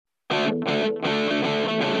Welcome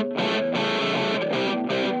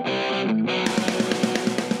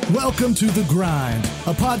to The Grind,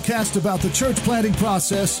 a podcast about the church planting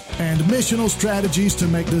process and missional strategies to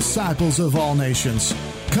make disciples of all nations.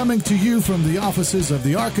 Coming to you from the offices of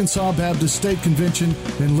the Arkansas Baptist State Convention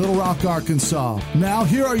in Little Rock, Arkansas. Now,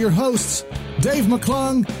 here are your hosts, Dave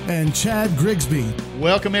McClung and Chad Grigsby.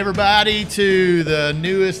 Welcome, everybody, to the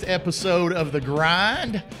newest episode of The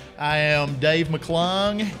Grind. I am Dave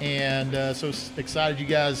McClung, and so excited you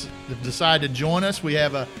guys have decided to join us. We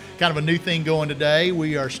have a kind of a new thing going today.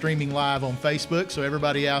 We are streaming live on Facebook, so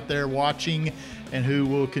everybody out there watching and who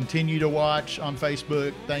will continue to watch on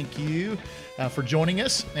Facebook, thank you for joining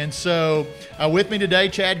us. And so with me today,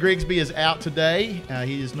 Chad Grigsby is out today.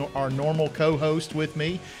 He is our normal co-host with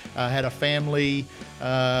me. Had a family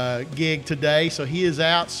gig today, so he is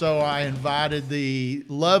out. So I invited the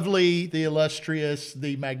lovely, the illustrious,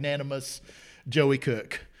 the magnanimous Joey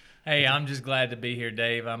Cook. Hey, I'm just glad to be here,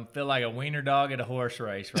 Dave. I feel like a wiener dog at a horse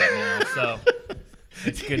race right now, so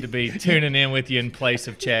it's good to be tuning in with you in place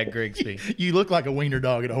of Chad Grigsby. You look like a wiener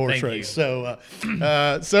dog at a horse Thank race. You.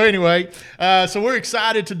 So anyway, so we're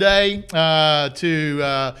excited today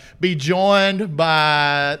to be joined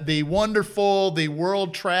by the wonderful, the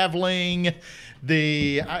world-traveling,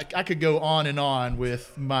 I could go on and on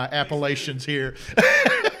with my appellations here.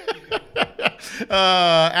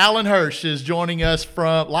 Alan Hirsch is joining us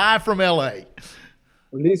live from LA.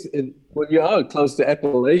 Well, you are close to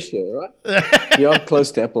Appalachia, right? You are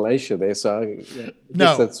close to Appalachia there, so I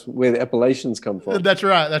guess that's where the Appalachians come from. That's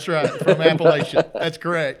right, from Appalachia. That's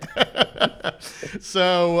correct.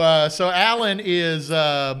 So Alan is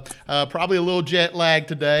probably a little jet lagged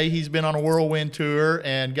today. He's been on a whirlwind tour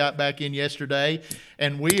and got back in yesterday,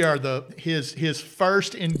 and we are his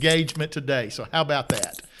first engagement today. So how about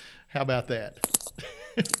that?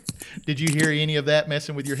 Did you hear any of that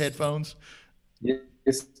messing with your headphones?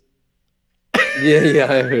 Yes. Yeah,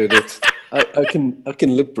 I heard it. I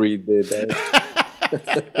can lip read there, Dave.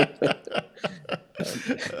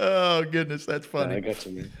 Oh goodness, that's funny. I got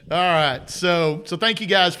you, man. All right, so thank you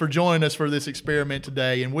guys for joining us for this experiment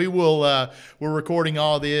today, and we're recording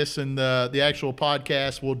all this, and the actual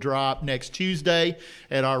podcast will drop next Tuesday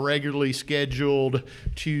at our regularly scheduled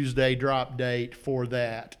Tuesday drop date for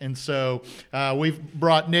that. And so we've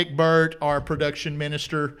brought Nick Burt, our production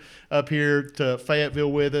minister, up here to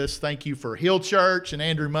Fayetteville with us. Thank you for Hill Church and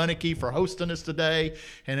Andrew Munnicky for hosting us today.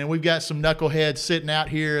 And then we've got some knuckleheads sitting out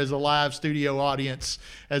here as a live studio audience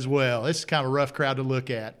as well. This is kind of a rough crowd to look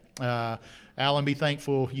at. Alan, be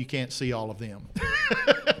thankful you can't see all of them.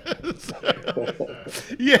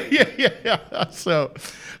 Yeah. So,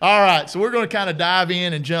 all right. So we're going to kind of dive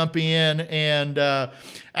in and jump in. And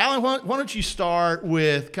Alan, why don't you start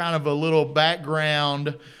with kind of a little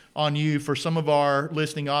background on you for some of our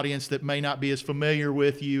listening audience that may not be as familiar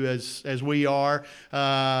with you as we are.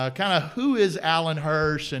 Kind of who is Alan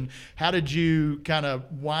Hirsch, and how did you kind of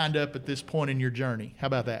wind up at this point in your journey? How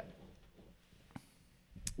about that?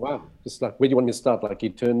 Wow. Just like, where do you want me to start? Like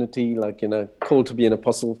eternity, like, called to be an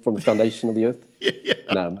apostle from the foundation of the earth? Yeah.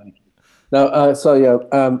 No.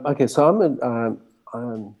 Okay, so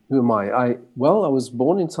who am I? I was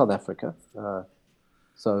born in South Africa.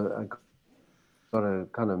 So I got a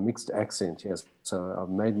kind of mixed accent, yes. So I've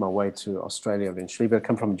made my way to Australia eventually, but I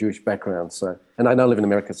come from a Jewish background. So, and I now live in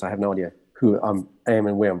America, so I have no idea who I am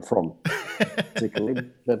and where I'm from, particularly.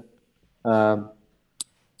 But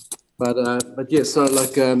yeah. So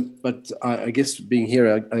but I guess being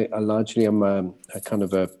here, I largely am a kind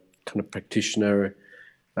of practitioner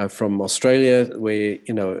from Australia, where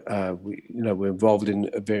we're involved in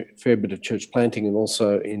a fair bit of church planting and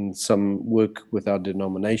also in some work with our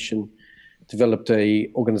denomination. Developed a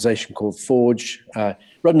organization called Forge, wrote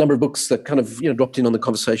a number of books that kind of dropped in on the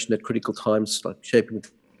conversation at critical times, like Shaping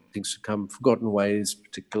Things to Come, Forgotten Ways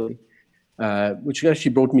particularly, which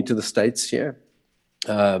actually brought me to the States here.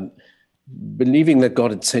 Believing that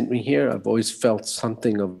God had sent me here, I've always felt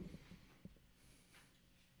something of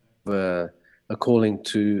a calling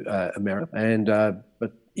to America. And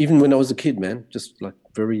but even when I was a kid, man, just like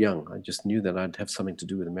very young, I just knew that I'd have something to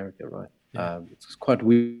do with America, right? Yeah. It's quite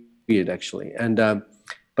weird, actually. And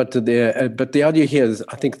but the idea here is,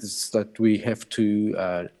 I think, is that we have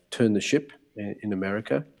to turn the ship in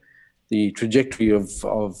America. The trajectory of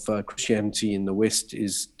Christianity in the West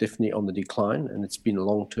is definitely on the decline, and it's been a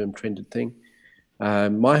long-term trended thing.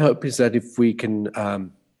 My hope is that if we can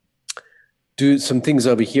do some things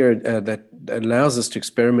over here that allows us to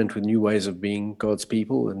experiment with new ways of being God's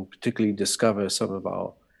people, and particularly discover some of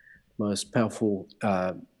our most powerful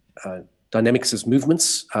dynamics as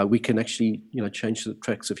movements, we can actually, change the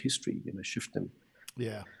tracks of history, shift them.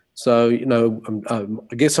 Yeah. So,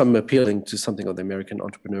 I guess I'm appealing to something of the American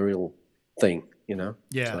entrepreneurial thing, Yeah.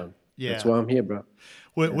 So Yeah. that's why I'm here, bro.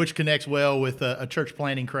 Which connects well with a church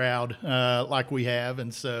planting crowd like we have.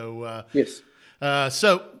 And so, Yes.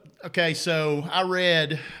 So I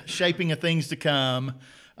read Shaping of Things to Come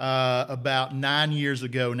about 9 years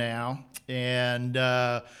ago now. And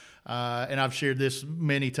I've shared this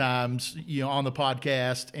many times, on the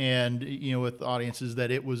podcast and, with audiences,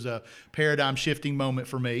 that it was a paradigm shifting moment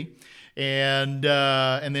for me. And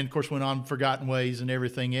then, of course, went on Forgotten Ways and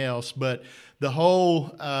everything else. But the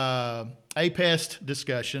whole APEST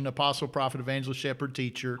discussion, apostle, prophet, evangelist, shepherd,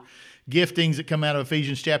 teacher, giftings that come out of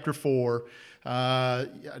Ephesians chapter 4,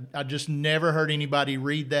 I just never heard anybody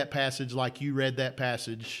read that passage like you read that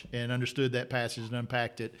passage and understood that passage and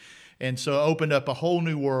unpacked it. And so it opened up a whole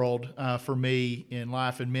new world for me in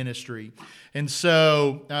life and ministry. And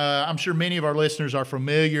so I'm sure many of our listeners are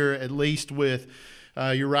familiar at least with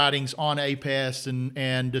your writings on APEST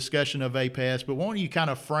and discussion of APEST, but why don't you kind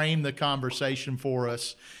of frame the conversation for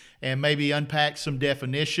us and maybe unpack some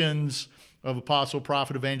definitions of apostle,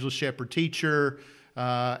 prophet, evangelist, shepherd, teacher,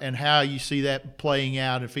 and how you see that playing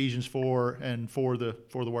out in Ephesians 4 and for the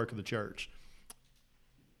work of the church.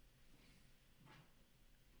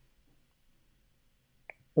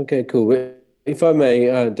 Okay, cool. If I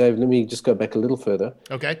may, Dave, let me just go back a little further.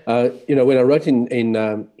 Okay. When I wrote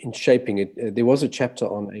in Shaping It, there was a chapter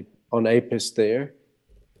on APEST there,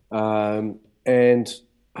 and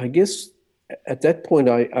I guess at that point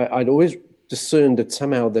I'd always discerned that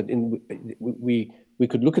somehow that we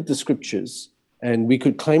could look at the scriptures and we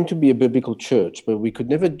could claim to be a biblical church, but we could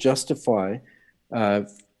never justify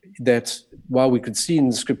that while we could see in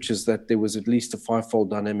the scriptures that there was at least a fivefold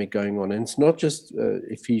dynamic going on. And it's not just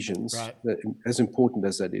Ephesians, right, as important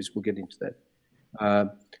as that is, we'll get into that.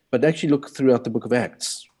 But actually look throughout the book of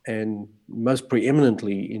Acts, and most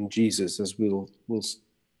preeminently in Jesus, as we'll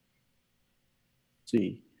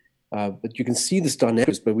see. But you can see this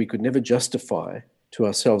dynamic, but we could never justify to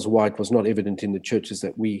ourselves why it was not evident in the churches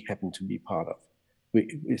that we happen to be part of.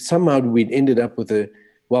 Somehow we'd ended up with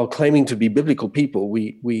while claiming to be biblical people,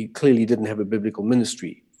 we clearly didn't have a biblical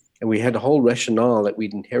ministry. And we had a whole rationale that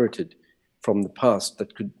we'd inherited from the past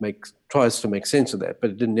that tries to make sense of that,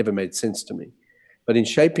 but it never made sense to me. But in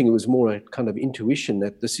Shaping, it was more a kind of intuition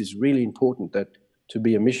that this is really important, that to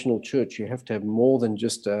be a missional church, you have to have more than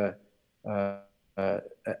just a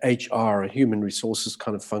HR, a human resources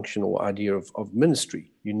kind of function or idea of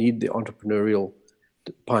ministry. You need the entrepreneurial,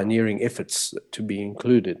 pioneering efforts to be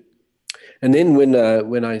included. And then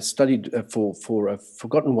when I studied for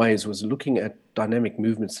Forgotten Ways, was looking at dynamic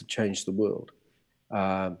movements that changed the world.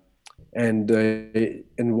 And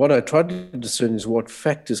what I tried to discern is what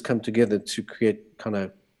factors come together to create kind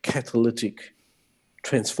of catalytic,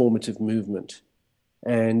 transformative movement.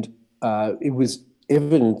 And it was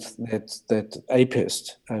evident that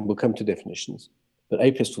APEST, and we'll come to definitions, but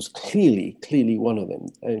APEST was clearly one of them.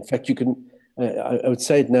 In fact, you can, I would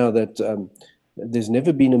say it now that there's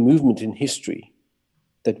never been a movement in history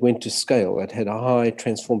that went to scale, that had a high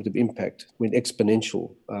transformative impact, went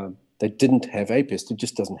exponential, that didn't have APEST. It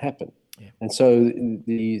just doesn't happen. Yeah. And so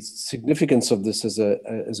the significance of this as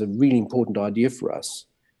a really important idea for us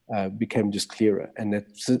became just clearer. And that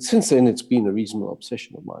since then, it's been a reasonable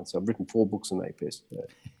obsession of mine. So I've written 4 books on APEST,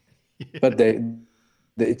 but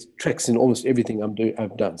it tracks in almost everything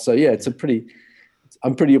I've done. So yeah,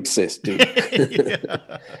 I'm pretty obsessed, dude.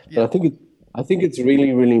 But I think it's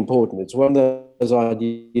really, really important. It's one of those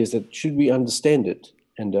ideas that should we understand it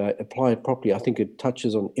and apply it properly, I think it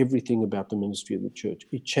touches on everything about the ministry of the church.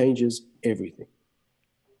 It changes everything.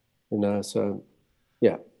 So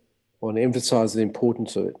yeah, I want to emphasize the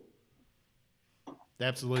importance of it.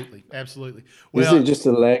 Absolutely. Well, is it just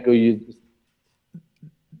a lag or you?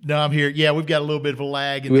 No, I'm here. Yeah, we've got a little bit of a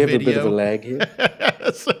lag in the video. We have a bit of a lag here.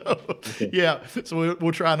 Okay. Yeah, so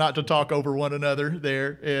we'll try not to talk over one another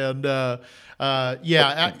there. And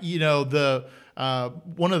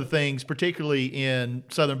one of the things, particularly in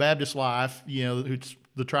Southern Baptist life, it's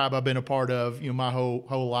the tribe I've been a part of, my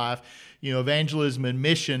whole life, evangelism and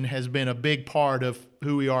mission has been a big part of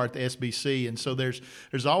who we are at the SBC. And so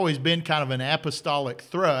there's always been kind of an apostolic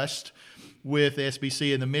thrust with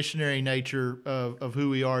SBC and the missionary nature of who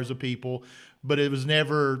we are as a people, but it was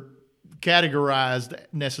never categorized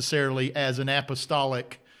necessarily as an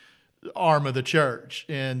apostolic arm of the church.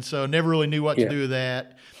 And so never really knew what to do with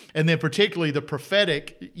that. And then particularly the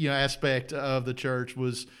prophetic aspect of the church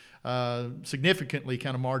was significantly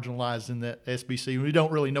kind of marginalized in the SBC. We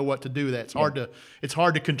don't really know what to do with that. It's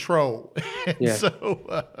hard to control. Yeah.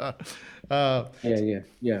 So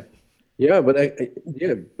Yeah,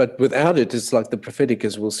 but without it, it's like the prophetic,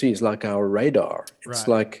 as we'll see, is like our radar. It's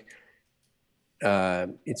like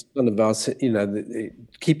it's kind of our,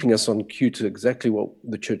 keeping us on cue to exactly what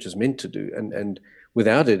the church is meant to do. And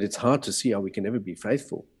without it, it's hard to see how we can ever be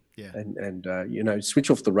faithful. Yeah. And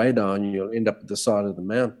switch off the radar and you'll end up at the side of the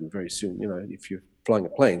mountain very soon, if you're flying a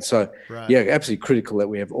plane. So, absolutely critical that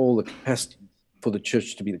we have all the capacity for the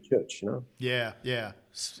church to be the church, Yeah, yeah.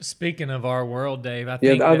 Speaking of our world, Dave, I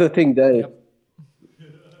think the other thing, Dave.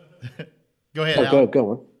 Yep. Go ahead,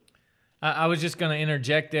 go on. I was just going to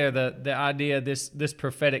interject there the idea of this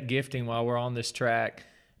prophetic gifting while we're on this track.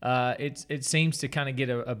 It seems to kind of get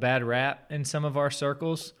a bad rap in some of our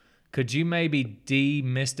circles. Could you maybe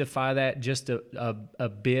demystify that just a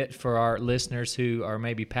bit for our listeners who are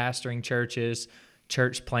maybe pastoring churches,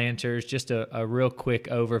 church planters, just a real quick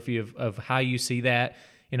overview of how you see that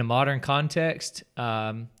in a modern context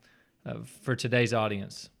for today's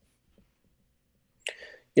audience?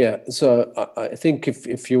 Yeah, so I think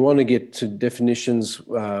if you want to get to definitions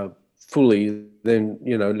fully, then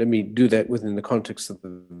let me do that within the context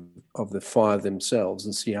of the five themselves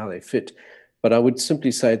and see how they fit. But I would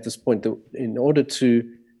simply say at this point that in order to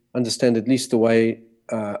understand at least the way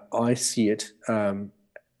I see it, and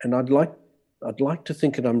I'd like to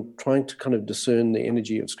think that I'm trying to kind of discern the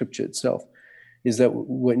energy of Scripture itself, is that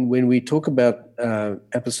when we talk about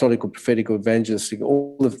apostolic or prophetic or evangelistic,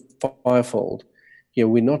 all the fivefold,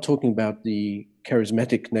 we're not talking about the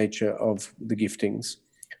charismatic nature of the giftings.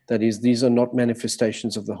 That is, these are not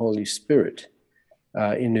manifestations of the Holy Spirit.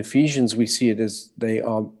 In Ephesians, we see it as they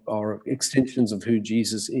are extensions of who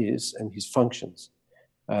Jesus is and his functions.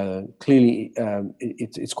 Clearly,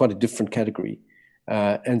 it's quite a different category.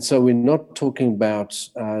 And so we're not talking about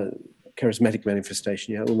charismatic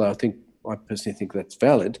manifestation, although I personally think that's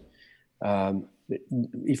valid.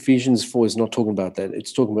 Ephesians 4 is not talking about that.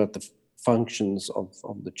 It's talking about the functions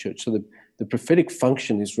of the church. So the prophetic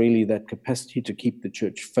function is really that capacity to keep the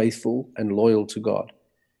church faithful and loyal to God.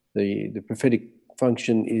 The prophetic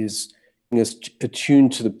function is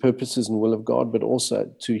attuned to the purposes and will of God, but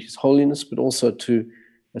also to his holiness, but also to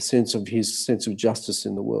a sense of his sense of justice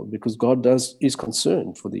in the world, because God is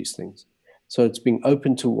concerned for these things. So it's being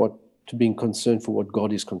open to being concerned for what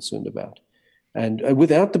God is concerned about. And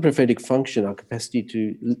without the prophetic function, our capacity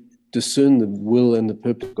to discern the will and the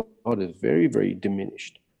purpose of God is very, very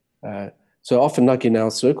diminished. So often, like in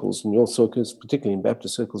our circles, in your circles, particularly in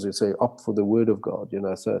Baptist circles, we say, opt for the word of God,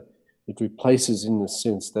 so it replaces, in a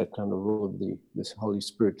sense, that kind of role of this Holy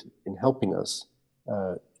Spirit in helping us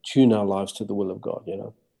tune our lives to the will of God,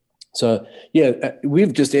 So,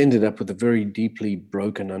 we've just ended up with a very deeply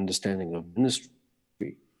broken understanding of ministry.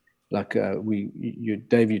 Like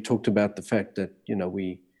Dave, you talked about the fact that,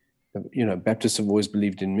 Baptists have always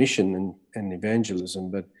believed in mission and evangelism,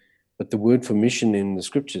 but the word for mission in the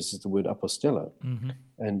scriptures is the word apostello. Mm-hmm.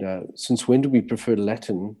 And since when do we prefer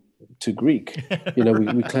Latin to Greek?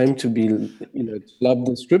 We claim to be, to love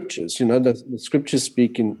the scriptures. The scriptures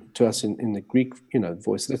speak to us in the Greek,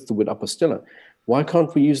 voice. That's the word apostello. Why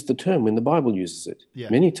can't we use the term when the Bible uses it? Yeah.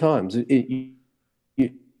 Many times you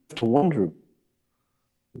have to wonder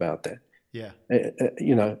about that. Yeah.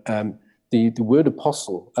 The word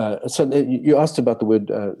apostle. So you asked about the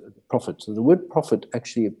word prophet. So the word prophet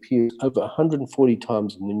actually appears over 140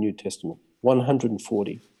 times in the New Testament.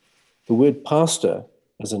 140. The word pastor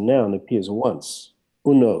as a noun appears once.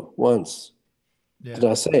 Once. Yeah. Did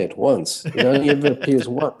I say it? Once. It only ever appears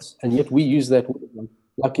once, and yet we use that word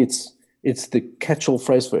like it's the catch-all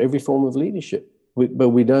phrase for every form of leadership. But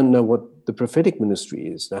we don't know what the prophetic ministry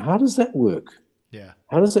is. Now, how does that work? Yeah.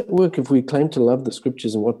 How does that work if we claim to love the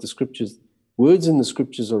scriptures and what the scriptures, words in the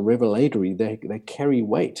scriptures are revelatory, they carry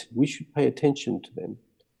weight. We should pay attention to them.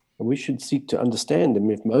 And we should seek to understand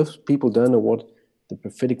them. If most people don't know what the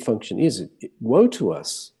prophetic function is, woe to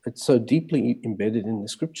us. It's so deeply embedded in the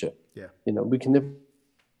scripture. Yeah. We can never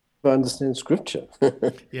understand scripture.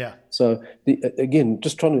 Yeah. So again,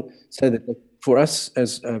 just trying to say that for us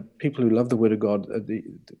as people who love the word of God,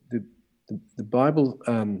 the Bible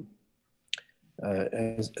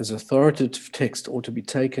as authoritative text ought to be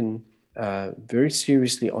taken very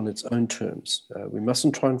seriously on its own terms. We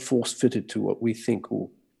mustn't try and force fit it to what we think, or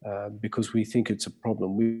because we think it's a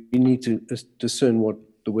problem. We need to discern what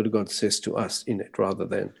the Word of God says to us in it, rather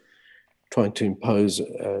than trying to impose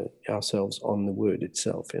ourselves on the Word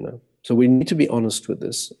itself. So we need to be honest with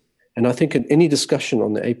this. And I think any discussion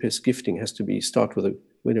on the APEST gifting has to start with a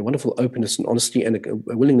wonderful openness and honesty and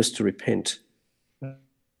a willingness to repent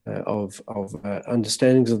of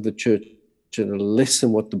understandings of the church that are less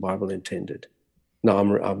than what the Bible intended. No,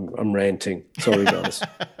 I'm ranting. Sorry, guys.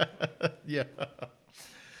 Yeah.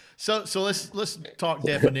 So let's talk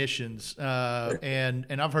definitions. And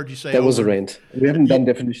I've heard you say that was a rant. We haven't done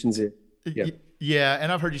definitions yet. Yeah. Yeah,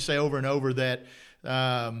 and I've heard you say over and over that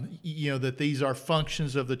that these are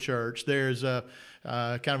functions of the church. There's a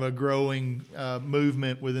kind of a growing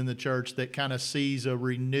movement within the church that kind of sees a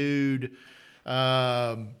renewed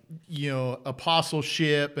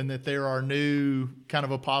apostleship, and that there are new kind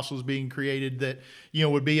of apostles being created that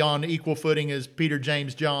would be on equal footing as Peter,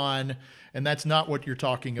 James, John, and that's not what you're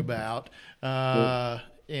talking about. And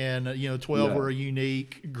 12 were a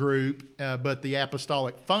unique group, but the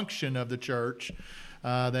apostolic function of the church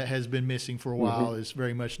that has been missing for a while is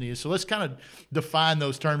very much needed. So let's kind of define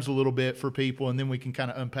those terms a little bit for people, and then we can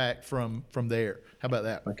kind of unpack from there. How about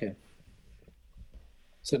that? Okay.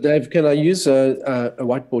 So Dave, can I use a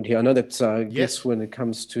whiteboard here? I know that yes, when it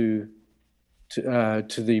comes to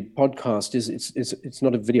the podcast, it's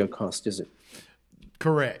not a video cast, is it?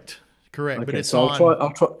 Correct. Okay, but it's so on.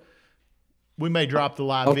 I'll try. We may drop the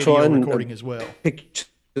live video recording as well. Picture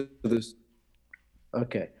this.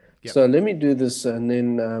 Okay. Yep. So let me do this, and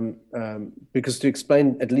then because to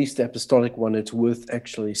explain at least the apostolic one, it's worth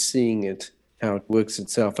actually seeing it, how it works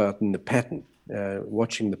itself out in the pattern,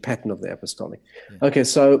 watching the pattern of the apostolic. Yeah. Okay,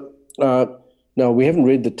 so now we haven't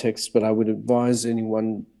read the text, but I would advise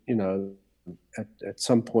anyone, at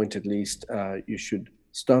some point at least, you should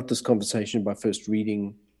start this conversation by first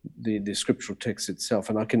reading the scriptural text itself.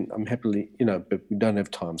 And I'm happily, but we don't have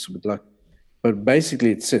time, so we'd like. But basically,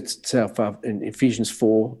 it sets itself up in Ephesians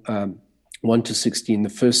 4, 1 to 16. The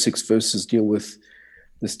first 6 verses deal with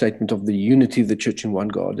the statement of the unity of the church in one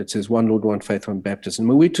God. It says, one Lord, one faith, one baptism.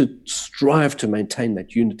 And we're to strive to maintain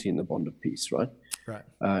that unity in the bond of peace, right? Right.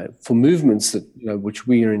 For movements that which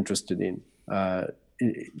we are interested in,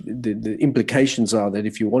 the implications are that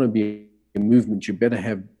if you want to be a movement, you better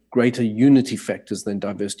have greater unity factors than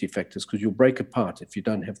diversity factors, because you'll break apart if you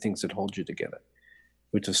don't have things that hold you together.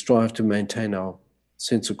 We're to strive to maintain our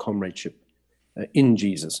sense of comradeship in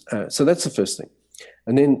Jesus. So that's the first thing.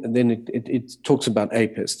 And then it talks about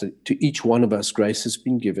APEST. To each one of us, grace has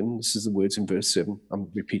been given. This is the words in verse 7. I'm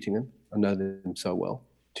repeating them. I know them so well.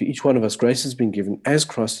 To each one of us, grace has been given as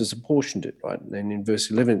Christ has apportioned it, right? And then in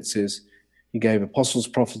verse 11, it says, he gave apostles,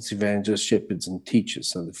 prophets, evangelists, shepherds, and teachers.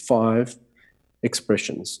 So the 5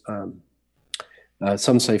 expressions.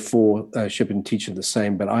 Some say 4, shepherd and teacher the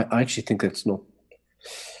same, but I actually think that's not.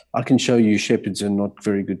 I can show you shepherds are not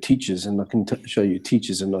very good teachers, and I can show you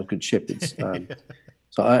teachers are not good shepherds.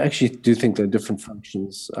 So I actually do think they're different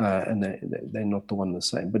functions, and they're not the one and the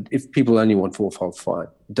same. But if people only want 4-fold, fine.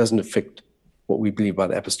 It doesn't affect what we believe by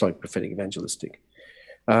the apostolic, prophetic, evangelistic.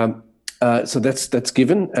 So that's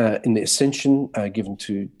given in the ascension, given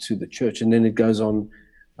to the church, and then it goes on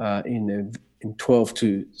in 12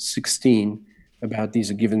 to 16 about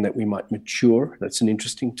these are given that we might mature. That's an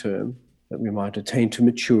interesting term. That we might attain to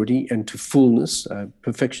maturity and to fullness.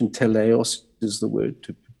 Perfection, teleos is the word,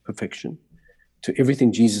 to perfection, to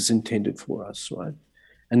everything Jesus intended for us, right?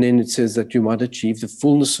 And then it says that you might achieve the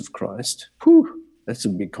fullness of Christ. Whew, that's a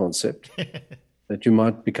big concept. That you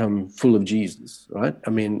might become full of Jesus, right? I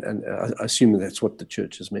mean, and I assume that's what the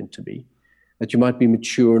church is meant to be. That you might be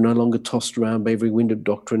mature, no longer tossed around by every wind of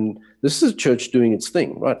doctrine. This is a church doing its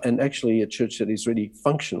thing, right? And actually a church that is really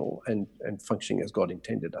functional and functioning as God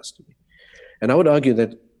intended us to be. And I would argue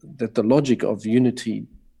that the logic of unity,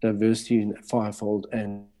 diversity, and fivefold,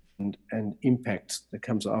 and impact that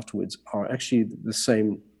comes afterwards are actually the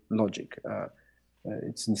same logic.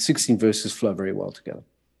 It's in 16 verses flow very well together.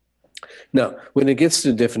 Now, when it gets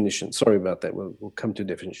to definition, sorry about that. We'll come to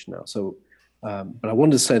definition now. So, but I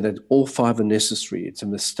wanted to say that all 5 are necessary. It's a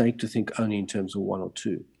mistake to think only in terms of 1 or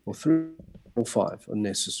 2 or 3 or 5 are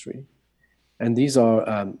necessary. And these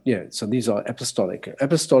are, so these are apostolic.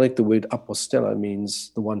 Apostolic, the word apostello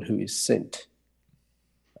means the one who is sent.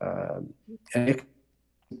 And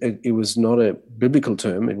it was not a biblical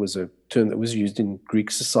term. It was a term that was used in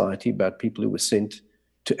Greek society about people who were sent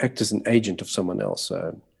to act as an agent of someone else,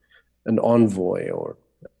 an envoy or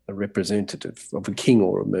a representative of a king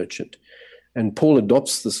or a merchant. And Paul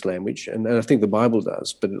adopts this language, and I think the Bible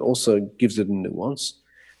does, but it also gives it a nuance,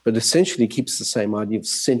 but essentially keeps the same idea of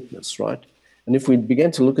sentness, right? And if we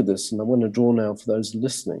began to look at this, and I want to draw now for those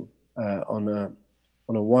listening on a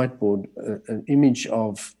whiteboard, an image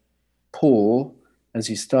of Paul as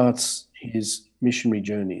he starts his missionary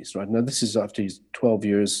journeys, right? Now, this is after his 12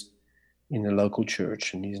 years in the local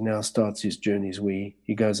church, and he now starts his journeys where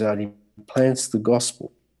he goes out, he plants the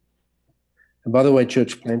gospel. And by the way,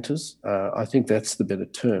 church planters, I think that's the better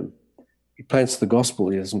term. He plants the gospel,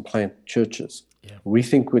 he doesn't plant churches. Yeah. We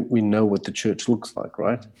think we know what the church looks like,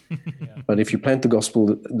 right? But if you plant the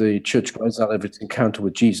gospel, the church grows out of its encounter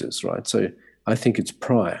with Jesus, right? So I think it's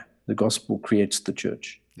prior. The gospel creates the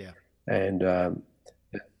church. Yeah. And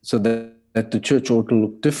so that the church ought to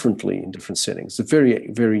look differently in different settings. It's a very,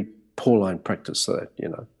 very Pauline practice, so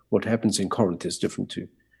that, what happens in Corinth is different to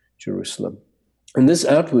Jerusalem. And this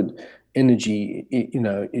outward energy,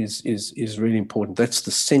 is really important. That's the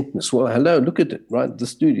sentness. Well, hello, look at it, right?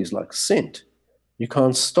 This dude is like sent. You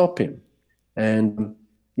can't stop him. And,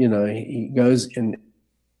 he goes and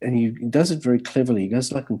he does it very cleverly. He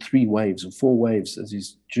goes like in 3 waves or 4 waves as he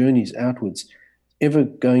journeys outwards, ever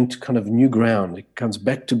going to kind of new ground. He comes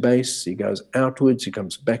back to base. He goes outwards. He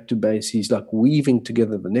comes back to base. He's like weaving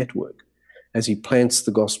together the network as he plants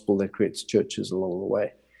the gospel that creates churches along the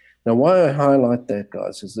way. Now, why I highlight that,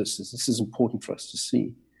 guys, is this is important for us to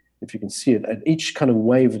see. If you can see it, at each kind of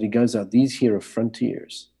wave that he goes out, these here are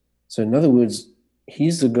frontiers. So in other words,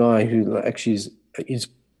 he's the guy who actually is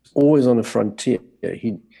always on a frontier.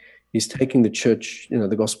 He's taking the church,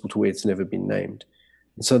 the gospel to where it's never been named.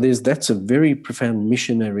 And so that's a very profound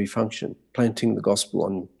missionary function, planting the gospel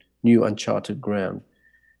on new uncharted ground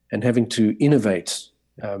and having to innovate.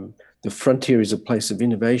 The frontier is a place of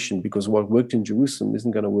innovation because what worked in Jerusalem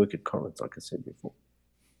isn't going to work at Corinth, like I said before.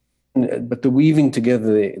 But the weaving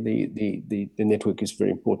together, the network is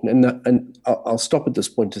very important. And I'll stop at this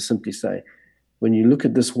point to simply say, when you look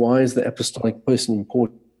at this, why is the apostolic person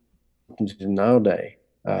important in our day?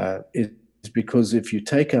 It's because if you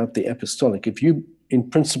take out the apostolic, if you in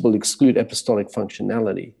principle exclude apostolic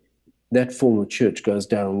functionality, that form of church goes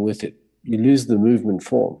down with it. You lose the movement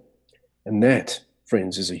form. And that,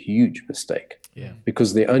 friends, is a huge mistake. Yeah.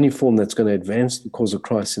 Because the only form that's going to advance the cause of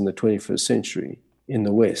Christ in the 21st century in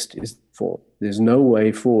the West is the form. There's no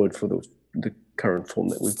way forward for the current form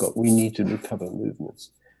that we've got. We need to recover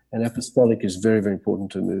movements. And apostolic is very, very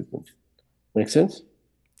important to a movement. Make sense?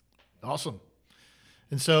 Awesome.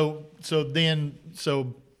 And so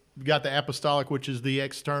we got the apostolic, which is the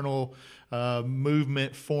external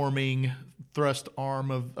movement forming thrust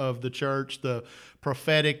arm of the church. The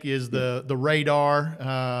prophetic is the radar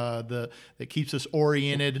that keeps us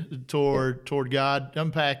oriented toward God.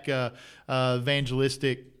 Unpack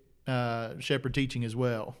evangelistic shepherd teaching as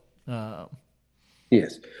well.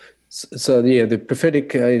 Yes. So the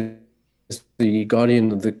prophetic is the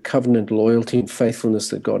guardian of the covenant loyalty and faithfulness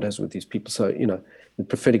that God has with his people. So, the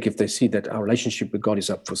prophetic, if they see that our relationship with God is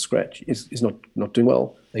up for scratch, is not doing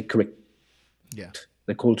well, they correct. Yeah.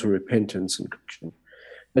 They call to repentance and correction.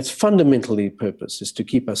 That's fundamentally the purpose, is to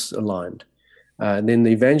keep us aligned. And then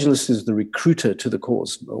the evangelist is the recruiter to the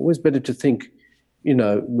cause. Always better to think,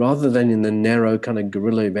 rather than in the narrow kind of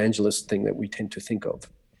guerrilla evangelist thing that we tend to think of.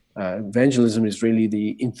 Evangelism is really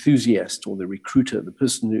the enthusiast or the recruiter, the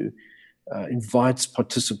person who invites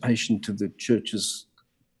participation to the church's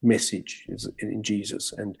message in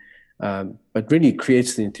Jesus, and but really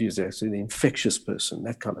creates the enthusiast, the infectious person,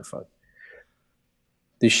 that kind of folk.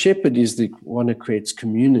 The shepherd is the one who creates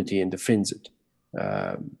community and defends it.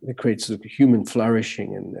 It creates a human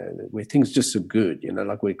flourishing and where things just are good,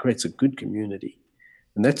 like where it creates a good community.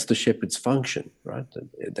 And that's the shepherd's function, right?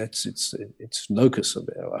 That's its locus of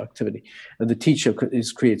our activity. And the teacher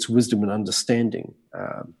creates wisdom and understanding,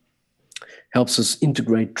 helps us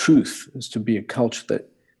integrate truth, is to be a culture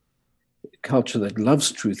that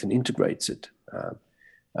loves truth and integrates it,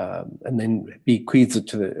 and then bequeaths it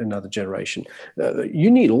to another generation.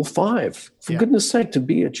 You need all 5. For goodness sake, to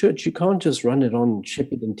be a church, you can't just run it on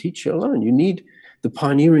shepherd and teacher alone. You need the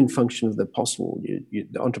pioneering function of the apostle, the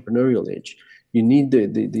entrepreneurial edge. You need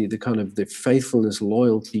the kind of the faithfulness,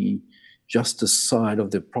 loyalty, justice side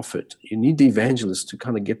of the prophet. You need the evangelist to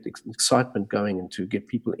kind of get the excitement going and to get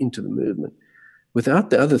people into the movement. Without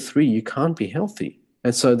the other 3, you can't be healthy.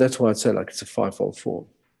 And so that's why I'd say it's a fivefold form.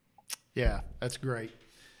 Yeah, that's great.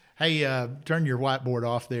 Hey, turn your whiteboard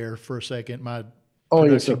off there for a second, my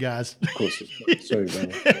production guys. Of course. Sorry,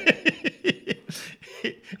 man.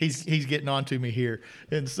 He's getting on to me here.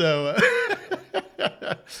 And so...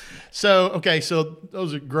 So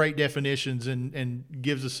those are great definitions and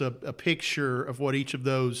gives us a picture of what each of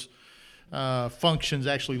those functions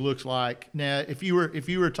actually looks like. Now, if you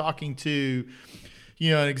were talking to,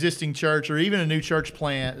 an existing church or even a new church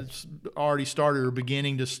plant that's already started or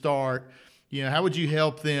beginning to start, how would you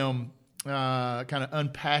help them kind of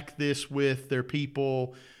unpack this with their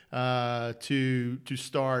people to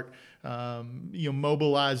start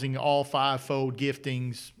mobilizing all fivefold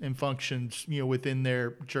giftings and functions, within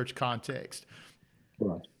their church context?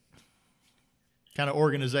 Right. Kind of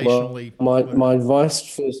organizationally. Well, my advice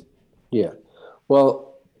first,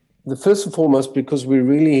 well, The first and foremost, because we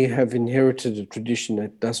really have inherited a tradition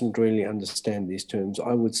that doesn't really understand these terms,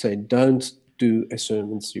 I would say don't do a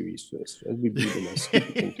sermon series first. That would be the most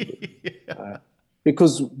stupid thing to do.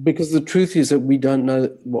 Because the truth is that we don't know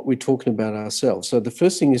what we're talking about ourselves. So the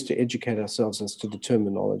first thing is to educate ourselves as to the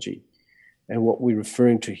terminology and what we're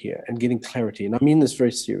referring to here, and getting clarity. And I mean this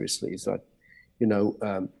very seriously. It's like,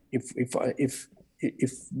 if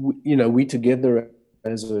we together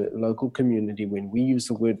as a local community, when we use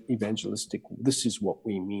the word evangelistic, this is what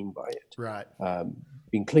we mean by it. Right.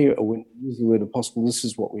 Being clear, when we use the word apostle, this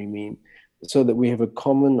is what we mean, so that we have a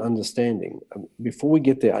common understanding. Before we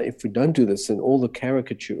get there, if we don't do this, then all the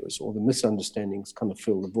caricatures or the misunderstandings kind of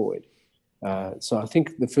fill the void. So I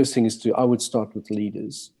think the first thing is I would start with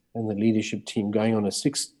leaders and the leadership team going on a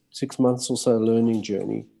six months or so learning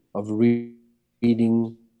journey of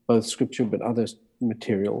reading both scripture but other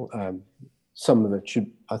material. Some of it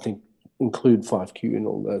should, I think, include 5Q and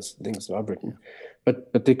all those things that I've written.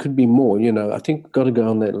 But there could be more, I think you've got to go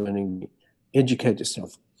on that learning, educate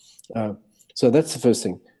yourself. So that's the first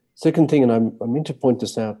thing. Second thing, and I meant to point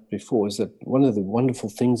this out before, is that one of the wonderful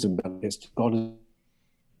things about this, God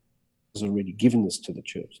has already given this to the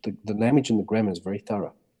church. The language and the grammar is very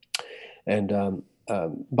thorough. And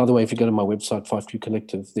by the way, if you go to my website, 5Q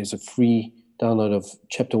Collective, there's a free download of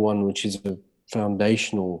chapter 1, which is a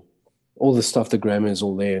foundational, all the stuff, the grammar is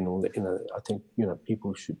all there, and all that. I think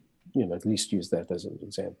people should at least use that as an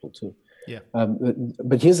example too. Yeah.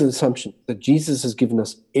 But here's the assumption that Jesus has given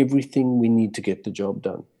us everything we need to get the job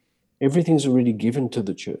done. Everything's already given to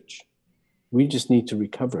the church. We just need to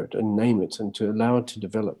recover it and name it and to allow it to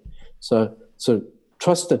develop. So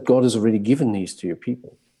trust that God has already given these to your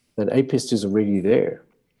people, that APEST is already there.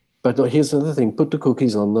 But here's another thing, put the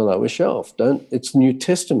cookies on the lower shelf. It's New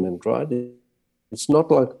Testament, right? It's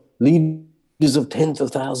not like leaders of tens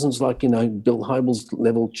of thousands, like, Bill Hybels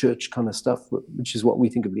level church kind of stuff, which is what we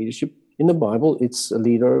think of leadership. In the Bible, it's a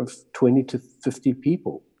leader of 20 to 50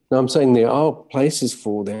 people. Now, I'm saying there are places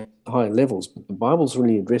for the higher levels, but the Bible's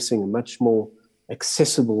really addressing a much more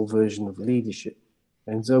accessible version of leadership.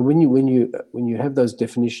 And so when you have those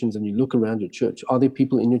definitions and you look around your church, are there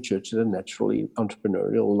people in your church that are naturally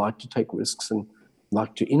entrepreneurial, like to take risks and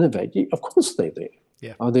like to innovate? Yeah, of course they're there.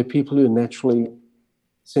 Yeah. Are there people who are naturally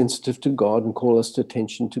sensitive to God and call us to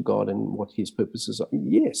attention to God and what his purposes are?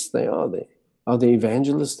 Yes, they are there. Are there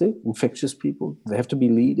evangelists there, infectious people? Do they have to be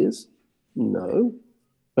leaders? No,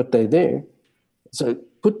 but they're there. So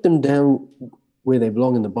put them down where they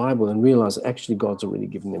belong in the Bible and realize actually God's already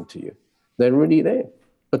given them to you. They're already there,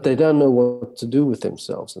 but they don't know what to do with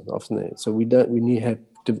themselves, and often there. So we need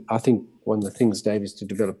to, I think one of the things, Dave, is to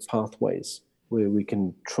develop pathways where we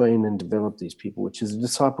can train and develop these people, which is a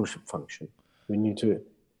discipleship function. We need to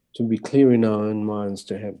be clear in our own minds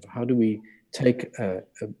to have, how do we take a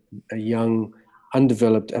young,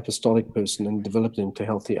 undeveloped apostolic person and develop them to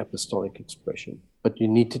healthy apostolic expression? But you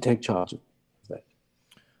need to take charge of that.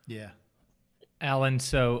 Yeah. Alan,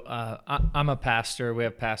 so I'm a pastor. We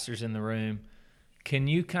have pastors in the room. Can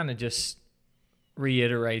you kind of just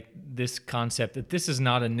reiterate this concept that this is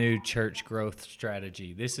not a new church growth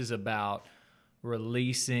strategy? This is about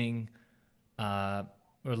releasing our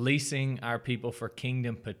people for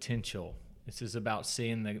kingdom potential. This is about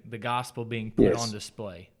seeing the gospel being put on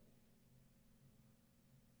display.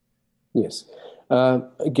 Yes.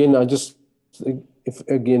 Again,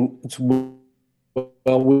 it's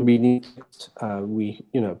well, we need,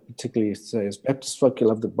 particularly say as Baptist folk, you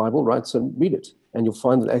love the Bible, right? So read it, and you'll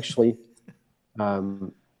find that actually,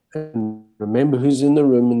 and remember who's in the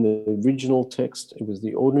room in the original text. It was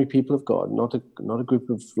the ordinary people of God, not a group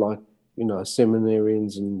of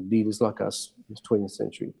seminarians and leaders like us in the 20th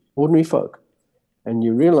century. Ordinary folk, and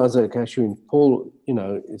you realize that actually when Paul,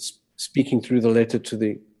 is speaking through the letter to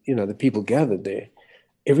the people gathered there,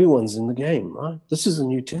 everyone's in the game, right? This is a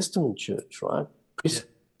New Testament church, right? Priesthood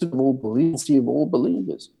of all believers, of all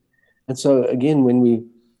believers. And so again, when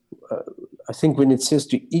I think when it says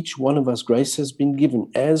to each one of us, grace has been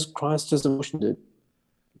given as Christ has apportioned it,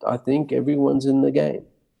 I think everyone's in the game.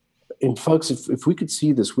 And folks, if we could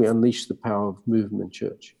see this, we unleash the power of movement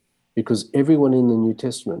church, because everyone in the New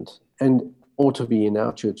Testament, and ought to be in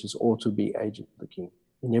our churches, ought to be agent of the King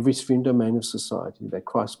in every sphere and domain of society, that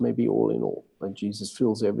Christ may be all in all, and Jesus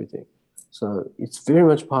fills everything. So it's very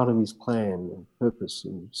much part of his plan and purpose.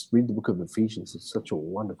 And just read the book of Ephesians. It's such a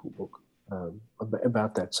wonderful book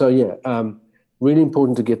about that. So really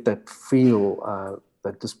important to get that feel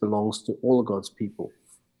that this belongs to all of God's people.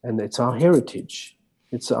 And it's our heritage.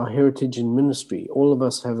 It's our heritage in ministry. All of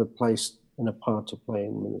us have a place and a part to play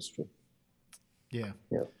in ministry. Yeah.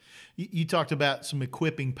 Yeah. You talked about some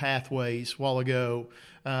equipping pathways a while ago,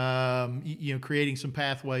 creating some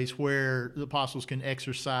pathways where the apostles can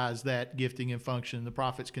exercise that gifting and function, the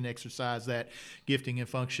prophets can exercise that gifting and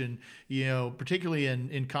function, particularly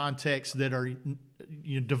in contexts that are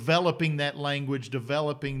developing that language,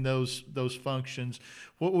 developing those functions.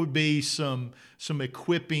 What would be some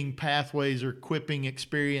equipping pathways or equipping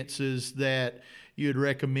experiences that you'd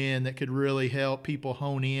recommend that could really help people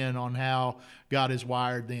hone in on how God has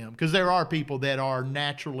wired them? Because there are people that are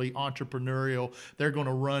naturally entrepreneurial. They're going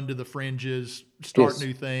to run to the fringes, start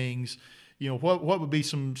new things. What would be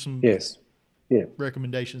some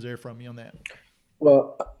recommendations there from you on that?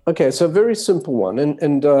 Well, okay, so a very simple one,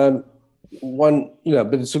 and one,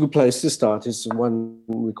 but it's a good place to start, is one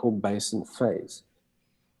we call base and phase.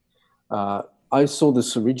 I saw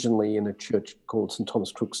this originally in a church called St.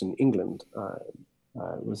 Thomas Crooks in England.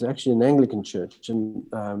 It was actually an Anglican church, and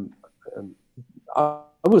I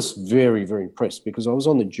was very, very impressed because I was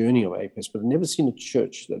on the journey of APEST, but I'd never seen a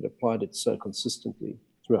church that applied it so consistently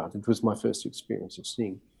throughout. It was my first experience of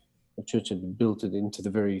seeing a church had built it into the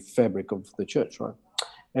very fabric of the church, right?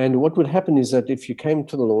 And what would happen is that if you came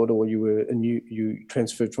to the Lord, or you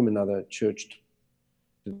transferred from another church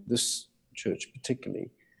to this church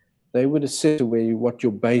particularly, they would assess what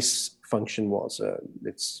your base function was.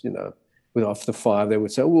 After 5, they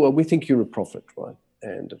would say, "Oh, well, we think you're a prophet, right?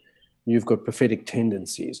 And you've got prophetic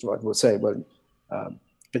tendencies, right?" We'll say, "Well,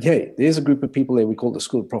 but hey, there's a group of people there we call the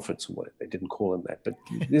School of Prophets," or whatever. They didn't call them that, but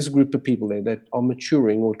there's a group of people there that are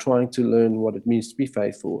maturing or trying to learn what it means to be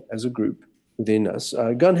faithful as a group within us.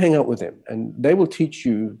 Go and hang out with them, and they will teach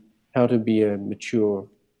you how to be a mature,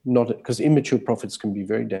 because immature prophets can be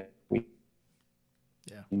very damaging.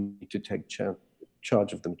 You need to take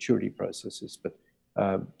charge of the maturity processes. But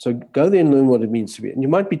so go there and learn what it means to be. And you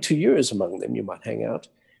might be 2 years among them. You might hang out.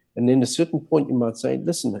 And then at a certain point, you might say,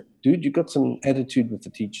 "Listen, dude, you got some attitude with the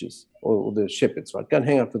teachers or the shepherds, right? Go and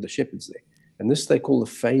hang out with the shepherds there." And this they call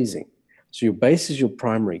the phasing. So your base is your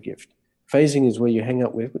primary gift. Phasing is where you hang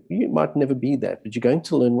out with. You might never be that, but you're going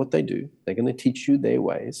to learn what they do. They're going to teach you their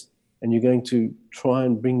ways. And you're going to try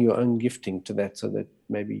and bring your own gifting to that so that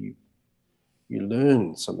maybe you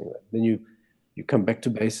learn something like that. Then you come back to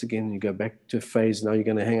base again, and you go back to phase. Now you're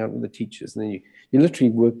going to hang out with the teachers. And then you literally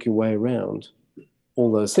work your way around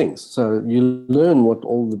all those things. So you learn what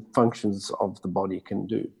all the functions of the body can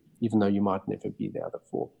do, even though you might never be the other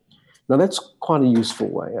 4. Now that's quite a useful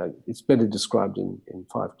way. It's better described in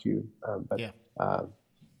 5Q.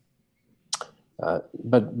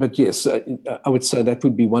 But yes, I would say that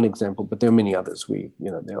would be one example, but there are many others.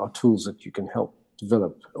 There are tools that you can help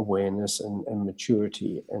develop awareness and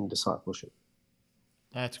maturity and discipleship.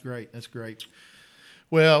 That's great. That's great.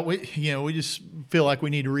 Well, we just feel like we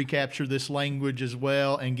need to recapture this language as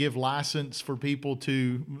well and give license for people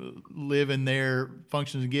to live in their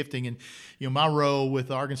functions and gifting. And, my role with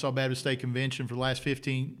the Arkansas Baptist State Convention for the last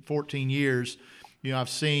 14 years, I've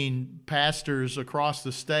seen pastors across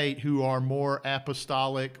the state who are more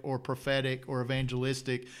apostolic or prophetic or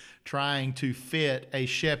evangelistic trying to fit a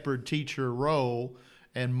shepherd teacher role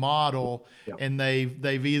and model, and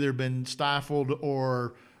they've either been stifled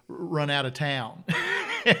or run out of town.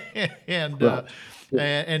 and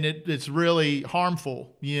it's really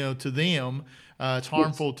harmful, to them. It's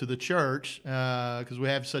harmful to the church because we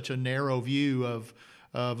have such a narrow view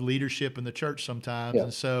of leadership in the church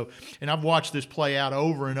sometimes. And I've watched this play out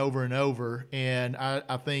over and over and over. And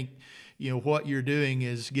I think, what you're doing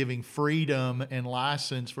is giving freedom and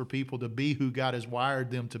license for people to be who God has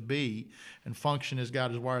wired them to be and function as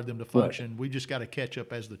God has wired them to function. Right. We just got to catch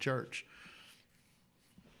up as the church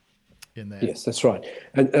in that. Yes, that's right.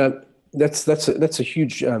 And that's a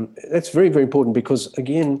huge, that's very, very important because,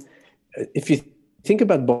 again, if you think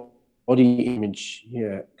about body image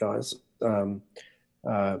here, guys,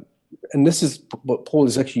 and this is what Paul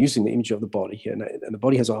is actually using, the image of the body here. And the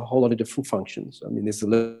body has a whole lot of different functions. I mean, there's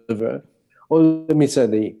the liver, or let me say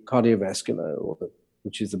the cardiovascular,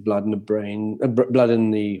 which is the blood in the brain, blood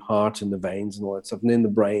in the heart and the veins and all that stuff. And then the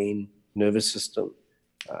brain, nervous system,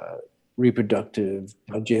 reproductive,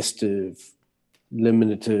 digestive,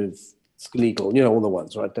 eliminative, skeletal, all the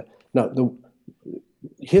ones, right? Now,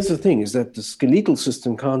 here's the thing, is that the skeletal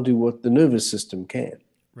system can't do what the nervous system can.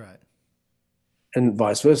 Right. And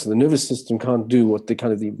vice versa. The nervous system can't do what the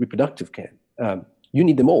reproductive can. You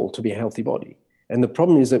need them all to be a healthy body. And the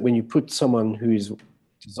problem is that when you put someone who is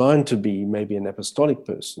designed to be maybe an apostolic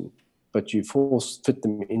person, but you fit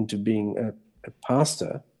them into being a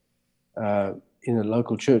pastor in a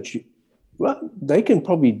local church, they can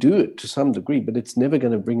probably do it to some degree, but it's never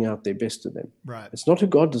going to bring out their best of them. Right. It's not who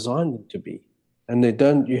God designed them to be. And they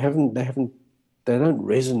haven't they don't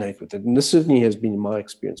resonate with it. And this certainly has been my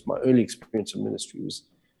experience. My early experience of ministry was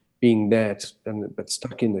being that, but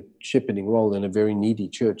stuck in the shepherding role in a very needy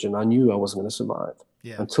church. And I knew I wasn't going to survive.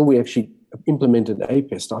 Yeah. Until we actually implemented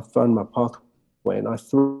APEST, I found my pathway and I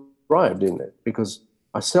thrived in it because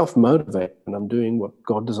I self-motivate and I'm doing what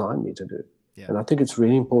God designed me to do. Yeah. And I think it's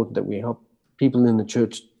really important that we help people in the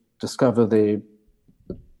church discover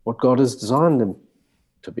what God has designed them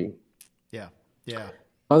to be. Yeah. Yeah.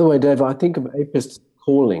 By the way, Dave, I think of APEST as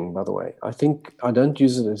calling, by the way. I don't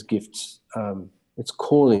use it as gifts. It's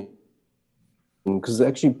calling. Because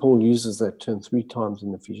actually Paul uses that term 3 times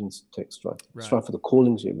in the Ephesians text, right? Strive for the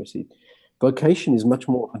callings you have received. Vocation is much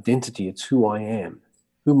more identity. It's who I am,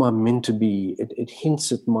 whom I'm meant to be. It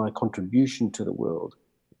hints at my contribution to the world.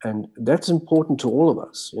 And that's important to all of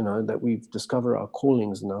us, that we've discovered our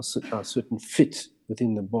callings and our certain fit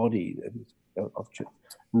within the body of church.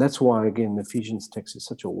 And that's why, again, the Ephesians text is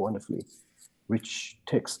such a wonderfully rich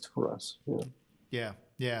text for us. Yeah,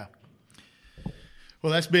 yeah.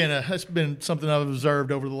 Well, that's been something I've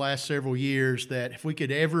observed over the last several years, that if we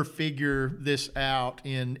could ever figure this out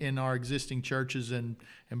in our existing churches and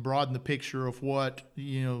broaden the picture of what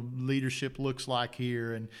leadership looks like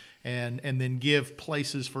here, and then give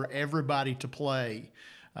places for everybody to play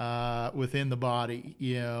within the body,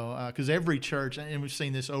 because every church, and we've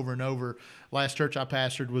seen this over and over. Last church I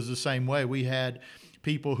pastored was the same way. We had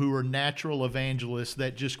people who were natural evangelists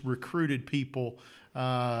that just recruited people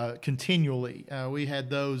continually. We had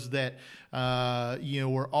those that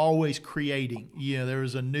were always creating. There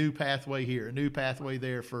was a new pathway here, a new pathway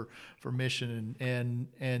there for mission,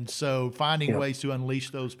 and so finding ways to unleash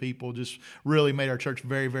those people just really made our church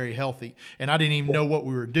very, very healthy. And I didn't even know what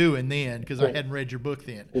we were doing then because I hadn't read your book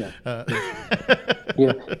then. No,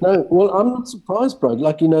 well, I'm not surprised, bro.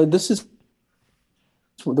 This is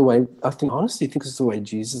the way I honestly think it's the way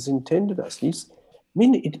Jesus intended us.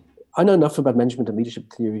 I know enough about management and leadership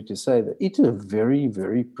theory to say that it is a very,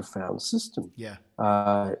 very profound system. Yeah.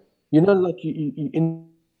 In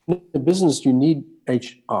a business, you need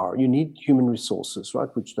HR, you need human resources, right?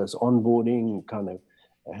 Which does onboarding, kind of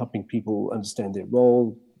helping people understand their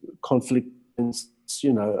role, conflict,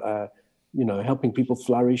 helping people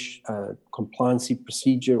flourish, compliancy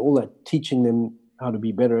procedure, all that, teaching them how to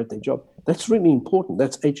be better at their job. That's really important.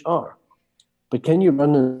 That's HR. But can you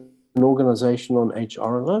run an organization on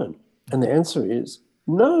HR alone? And the answer is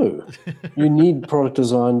no. You need product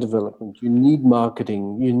design development. You need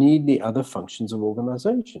marketing. You need the other functions of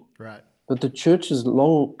organization. Right. But the church has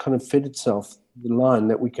long kind of fed itself the line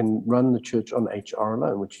that we can run the church on HR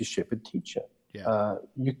alone, which is shepherd teacher. Yeah.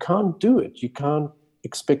 You can't do it. You can't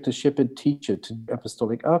expect a shepherd teacher to do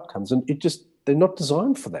apostolic outcomes. And they're not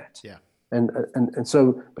designed for that. Yeah. And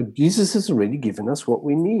so, but Jesus has already given us what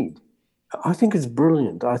we need. I think it's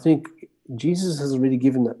brilliant. I think Jesus has already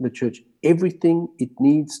given the church everything it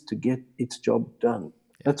needs to get its job done.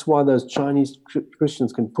 Yeah. That's why those Chinese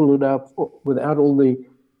Christians can pull it out without all the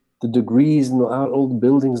degrees and without all the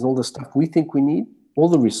buildings and all the stuff we think we need. All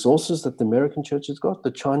the resources that the American church has got,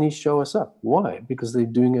 the Chinese show us up. Why? Because they're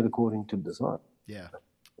doing it according to design. Yeah.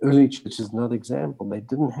 Early church is another example. They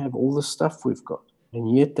didn't have all the stuff we've got,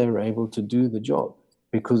 and yet they were able to do the job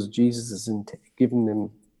because Jesus is giving them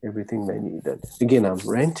everything they need. And again, I'm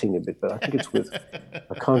ranting a bit, but I think it's worth.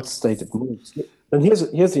 I can't state it more. And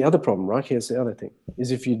here's the other problem, right? Here's the other thing: is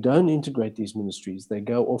if you don't integrate these ministries, they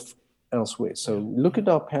go off elsewhere. So look at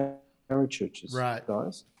our parachurches, right,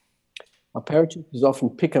 guys. Our parachurches often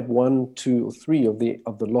pick up 1, 2, or 3 of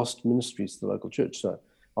the lost ministries of the local church. So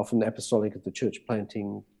often the apostolic of the church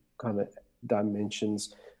planting kind of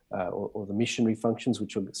dimensions, or the missionary functions,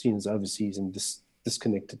 which are seen as overseas and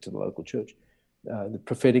disconnected to the local church. The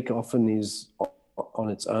prophetic often is on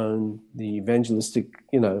its own. The evangelistic,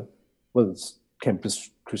 it's campus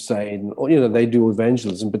crusade, or they do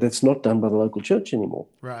evangelism, but that's not done by the local church anymore.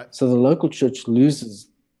 Right. So the local church loses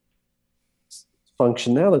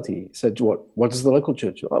functionality. So what does the local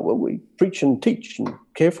church do? Oh, well, we preach and teach and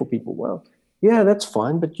care for people. Well, yeah, that's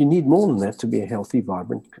fine, but you need more than that to be a healthy,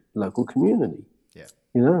 vibrant local community.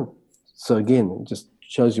 Yeah. So again, it just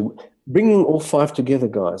shows you bringing all 5 together,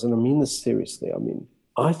 guys, and I mean this seriously.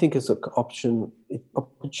 I think it's an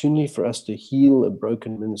opportunity for us to heal a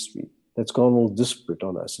broken ministry that's gone all disparate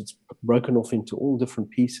on us. It's broken off into all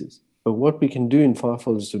different pieces. But what we can do in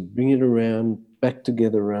fivefold is to bring it back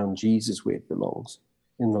together around Jesus where it belongs,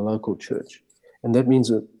 in the local church. And that means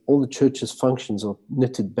that all the church's functions are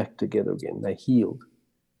knitted back together again. They're healed.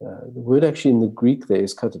 The word actually in the Greek there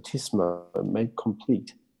is katatisma, made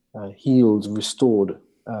complete, healed, restored.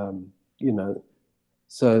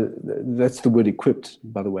 So that's the word equipped,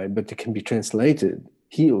 by the way, but it can be translated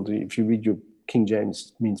healed. If you read your King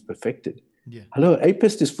James means perfected. Yeah. Hello,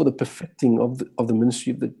 APEST is for the perfecting of the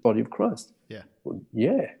ministry of the body of Christ. Yeah. Well,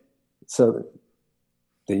 yeah. So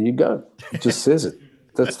there you go. It just says it.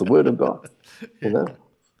 That's the word of God. You know.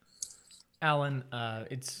 Alan,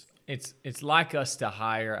 it's like us to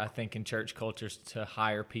hire, I think, in church cultures, to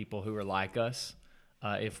hire people who are like us,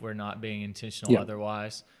 if we're not being intentional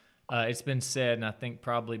otherwise. It's been said, and I think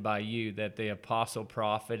probably by you, that the apostle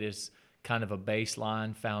prophet is kind of a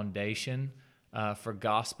baseline foundation for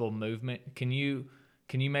gospel movement. Can you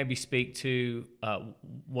maybe speak to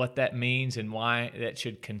what that means and why that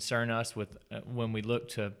should concern us with when we look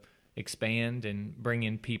to expand and bring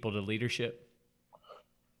in people to leadership?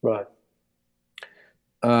 Right.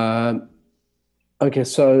 Okay,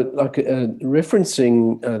 so like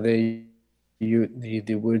referencing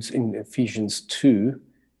the words in Ephesians 2,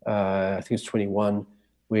 I think it's 21,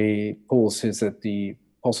 where Paul says that the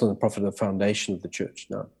apostle and the prophet are the foundation of the church.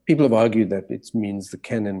 Now, people have argued that it means the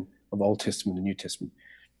canon of Old Testament and New Testament.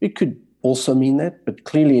 It could also mean that, but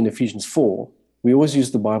clearly in Ephesians 4, we always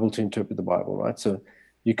use the Bible to interpret the Bible, right? So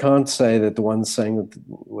you can't say that the one's saying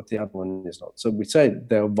what the other one is not. So we say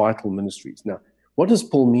they are vital ministries. Now, what does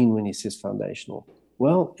Paul mean when he says foundational?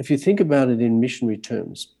 Well, if you think about it in missionary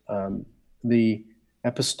terms, the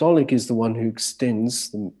apostolic is the one who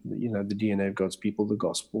extends the DNA of God's people, the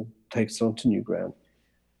gospel, takes it onto new ground.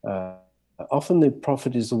 Often the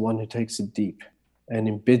prophet is the one who takes it deep and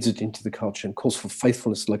embeds it into the culture and calls for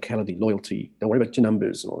faithfulness, locality, loyalty. Don't worry about your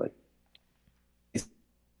numbers and all that.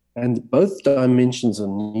 And both dimensions are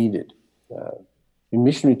needed. In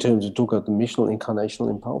missionary terms, we talk about the missional incarnational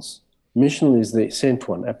impulse. Missional is the sent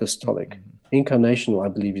one, apostolic. Incarnational, I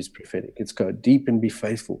believe, is prophetic. It's go deep and be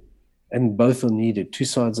faithful. And both are needed, two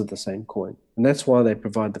sides of the same coin. And that's why they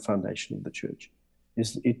provide the foundation of the church.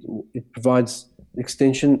 It provides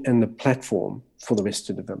extension and the platform for the rest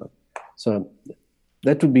to develop. So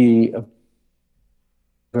that would be a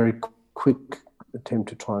very quick attempt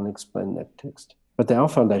to try and explain that text. But they are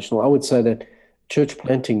foundational. I would say that church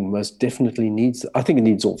planting most definitely needs, I think it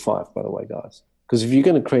needs all five, by the way, guys. Because if you're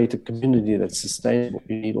going to create a community that's sustainable,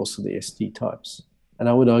 you need also the ST types. And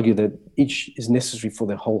I would argue that each is necessary for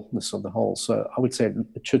the wholeness of the whole. So I would say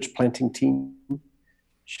the church planting team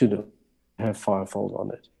should have fivefold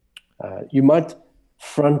on it. You might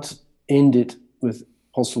front end it with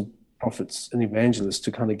apostle, prophets, and evangelists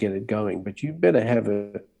to kind of get it going, but you better have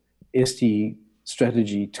a ST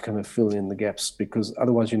strategy to kind of fill in the gaps, because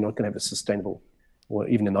otherwise you're not going to have a sustainable or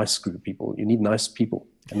even a nice group of people. You need nice people,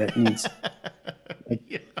 and that needs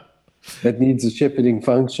that needs a shepherding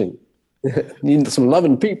function. Need some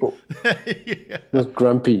loving people, not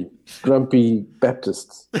grumpy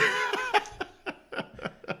Baptists.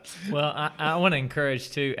 Well, I want to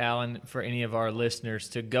encourage too, Alan, for any of our listeners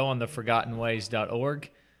to go on the forgottenways.org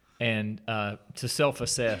and to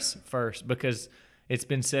self-assess first, because it's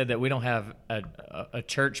been said that we don't have a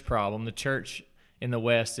church problem. The church in the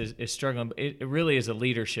West is struggling, but it really is a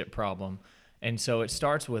leadership problem. And so it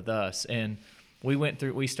starts with us. And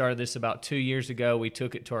we started this about 2 years ago. We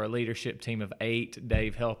took it to our leadership team of 8.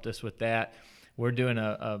 Dave helped us with that. We're doing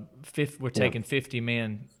we're taking 50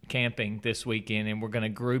 men camping this weekend, and we're going to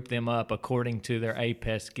group them up according to their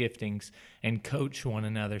APEST giftings and coach one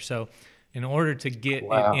another. So in order to get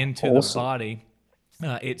it into the body,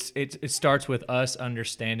 it starts with us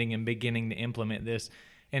understanding and beginning to implement this.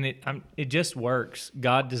 And it just works.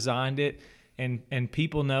 God designed it, and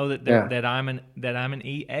people know that I'm an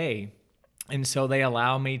EA. And so they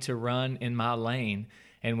allow me to run in my lane.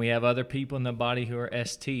 And we have other people in the body who are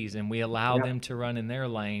STs, and we allow them to run in their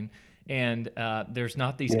lane. And there's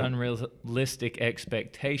not these unrealistic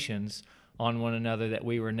expectations on one another that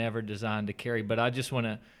we were never designed to carry. But I just want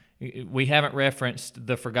to, we haven't referenced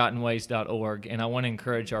the forgottenways.org, and I want to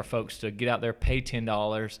encourage our folks to get out there, pay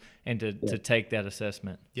 $10, and to take that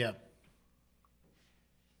assessment. Yeah.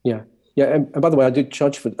 Yeah. Yeah, and by the way, I did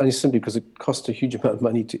charge for it only simply because it costs a huge amount of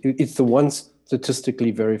money. It's the one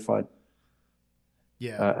statistically verified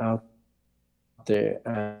out there.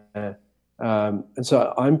 And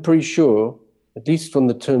so I'm pretty sure, at least from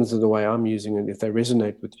the terms of the way I'm using it, if they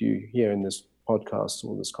resonate with you here in this podcast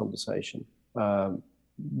or this conversation,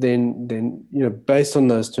 then based on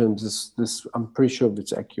those terms, this I'm pretty sure of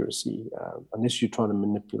its accuracy, unless you're trying to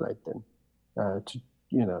manipulate them.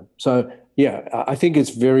 So yeah, I think it's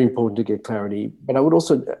very important to get clarity. But I would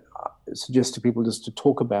also suggest to people just to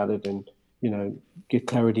talk about it and get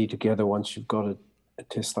clarity together once you've got a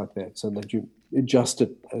test like that, so that you adjust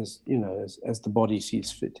it as the body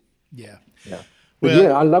sees fit. Yeah. But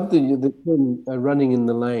I love the term running in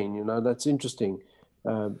the lane. That's interesting.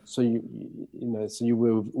 So you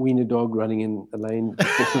were a wiener dog running in a lane.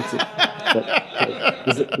 There's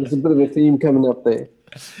a bit of a theme coming up there.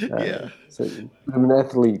 Yeah. So I'm an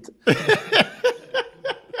athlete.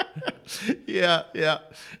 Yeah.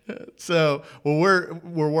 So, well,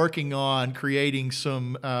 we're working on creating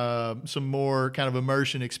some more kind of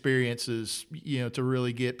immersion experiences, to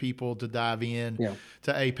really get people to dive in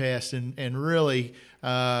to APEST and really,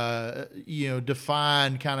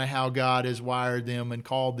 define kind of how God has wired them and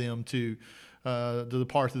called them to the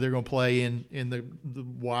part that they're going to play in the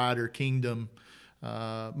wider kingdom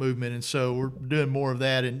movement. And so we're doing more of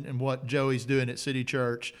that, and what Joey's doing at City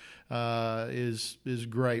Church is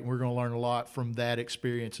great. We're going to learn a lot from that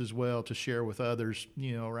experience as well to share with others,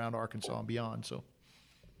 around Arkansas and beyond. So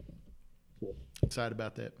excited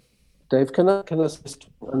about that. Dave, can I just,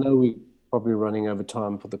 I know we're probably running over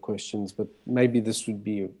time for the questions, but maybe this would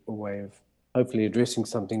be a way of hopefully addressing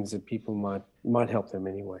some things that people might help them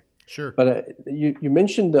anyway. Sure. But you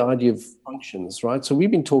mentioned the idea of functions, right? So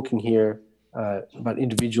we've been talking here about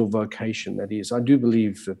individual vocation. That is, I do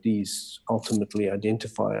believe that these ultimately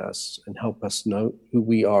identify us and help us know who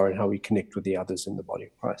we are and how we connect with the others in the body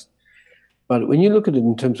of Christ. But when you look at it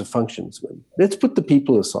in terms of functions, let's put the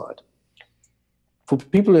people aside. For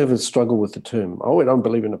people who ever struggle with the term, I don't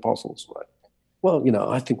believe in apostles, right? Well,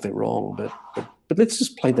 I think they're wrong, but let's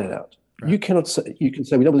just play that out. Right. You can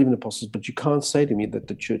say we don't believe in apostles, but you can't say to me that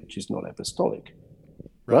the church is not apostolic,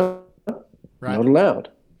 right? Not allowed.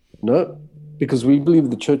 No, because we believe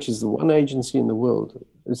the church is the one agency in the world.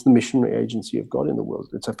 It's the missionary agency of God in the world.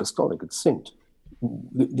 It's apostolic. It's sent.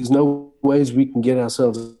 There's no ways we can get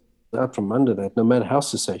ourselves out from under that, no matter how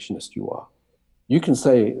cessationist you are. You can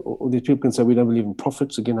say, or these people can say, we don't believe in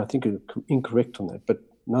prophets. Again, I think you're incorrect on that. But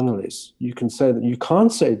nonetheless, you can say that you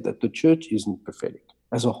can't say that the church isn't prophetic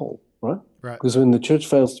as a whole, right? Because when the church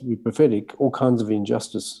fails to be prophetic, all kinds of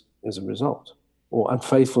injustice is a result, or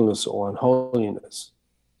unfaithfulness or unholiness.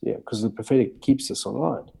 Yeah, because the prophetic keeps us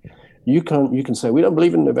online. You can say, we don't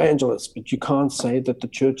believe in evangelists, but you can't say that the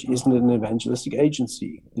church isn't an evangelistic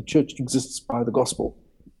agency. The church exists by the gospel.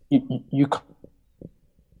 You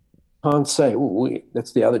can't say,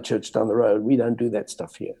 that's the other church down the road. We don't do that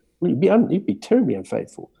stuff here. You'd be terribly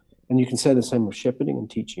unfaithful. And you can say the same of shepherding and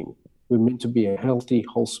teaching. We're meant to be a healthy,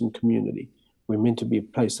 wholesome community. We're meant to be a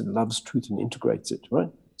place that loves truth and integrates it, right?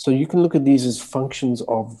 So you can look at these as functions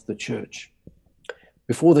of the church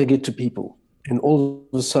before they get to people. And all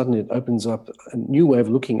of a sudden it opens up a new way of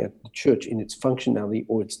looking at the church in its functionality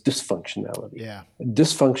or its dysfunctionality. Yeah. A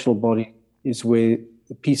dysfunctional body is where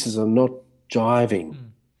the pieces are not jiving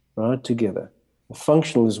right together. A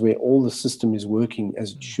functional is where all the system is working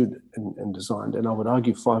as it should and designed. And I would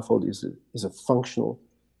argue fivefold is a functional.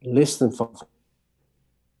 Less than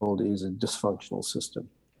fivefold is a dysfunctional system.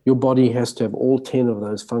 Your body has to have all 10 of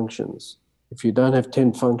those functions. If you don't have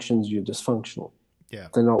 10 functions, you're dysfunctional. Yeah.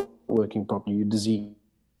 If they're not working properly, you're diseased.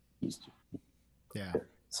 Yeah.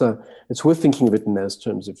 So it's worth thinking of it in those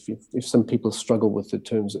terms. If some people struggle with the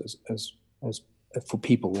terms as for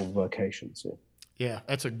people with vocations. Yeah. Yeah,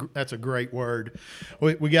 that's a great word.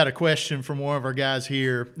 We got a question from one of our guys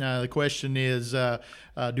here. The question is,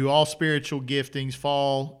 do all spiritual giftings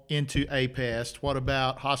fall into APEST? What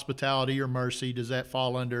about hospitality or mercy? Does that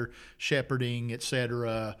fall under shepherding,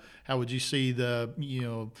 etc.? How would you see the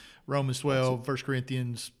Romans 12, 1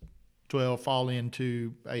 Corinthians 12 fall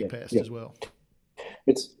into APEST as well?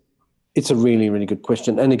 It's a really, really good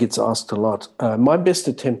question, and it gets asked a lot. My best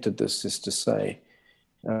attempt at this is to say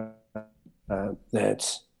that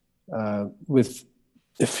with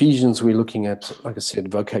Ephesians, we're looking at, like I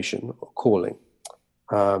said, vocation or calling.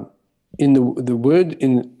 In the word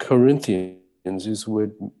in Corinthians is the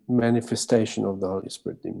word manifestation of the Holy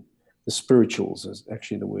Spirit. The spirituals is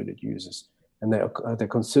actually the word it uses. And they're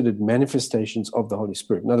considered manifestations of the Holy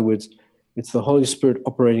Spirit. In other words, it's the Holy Spirit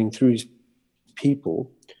operating through his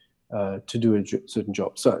people to do a certain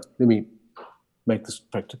job. So let me make this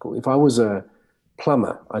practical. If I was a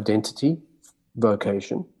plumber, identity,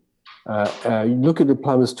 vocation, you look at the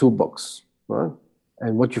plumber's toolbox, right?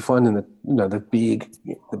 And what you find in the big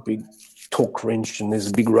torque wrench, and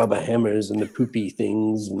there's big rubber hammers and the poopy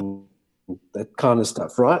things and that kind of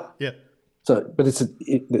stuff, right? Yeah. So, but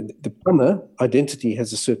the plumber identity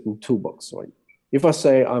has a certain toolbox, right? If I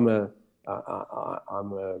say I'm a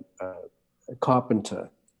carpenter,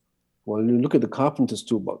 well, you look at the carpenter's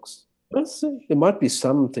toolbox. There might be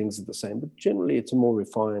some things that are the same, but generally it's a more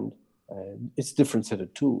refined. It's a different set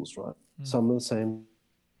of tools, right? Some are the same,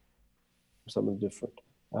 some are different.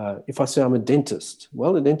 If I say I'm a dentist,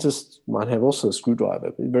 well, the dentist might have also a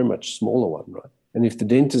screwdriver, but a very much smaller one, right? And if the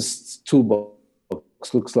dentist's toolbox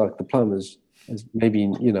looks like the plumber's, as maybe,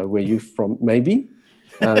 where you're from, maybe,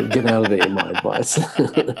 get out of there, my advice.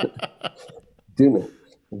 Do it.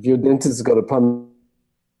 If your dentist has got a plumber's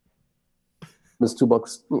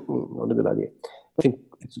toolbox, not a good idea. I think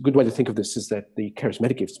it's a good way to think of this is that the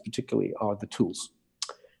charismatic gifts particularly are the tools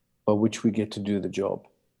by which we get to do the job.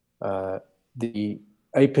 The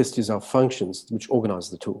APEST is our functions, which organize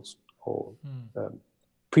the tools or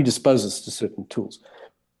predispose us to certain tools.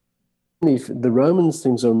 If the Romans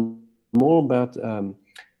things are more about,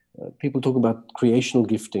 people talk about creational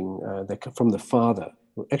gifting that come from the Father.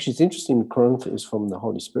 Actually, it's interesting, Corinth is from the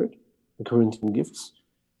Holy Spirit, the Corinthian gifts.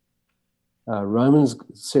 Romans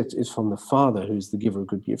set is from the Father, who's the giver of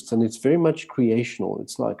good gifts, and it's very much creational.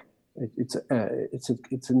 It's like it's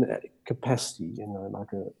in a capacity, like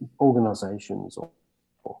organizations or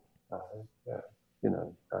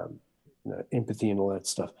empathy and all that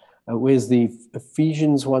stuff. Whereas the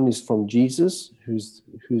Ephesians one is from Jesus, who's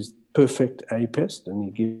perfect APEST, and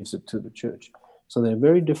he gives it to the church. So they're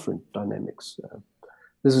very different dynamics.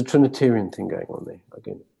 There's a Trinitarian thing going on there.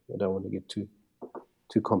 Again, I don't want to get too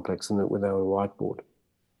complex in it with our whiteboard.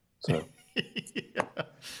 So yeah.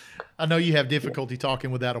 I know you have difficulty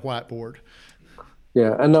talking without a whiteboard.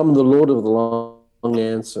 Yeah, and I'm the Lord of the long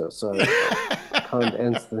answer, so I can't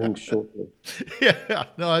answer things shortly. Yeah,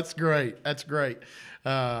 no, that's great. That's great.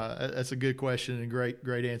 That's a good question and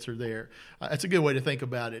great answer there. That's a good way to think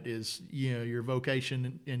about it is, your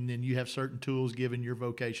vocation and then you have certain tools given your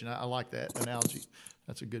vocation. I like that analogy.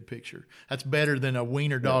 That's a good picture. That's better than a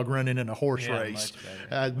wiener dog running in a horse race.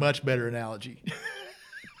 Much better analogy.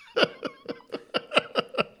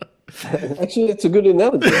 Actually, it's a good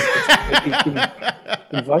analogy. It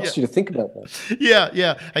invites you to think about that.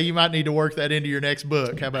 Yeah. Hey, you might need to work that into your next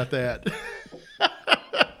book. How about that?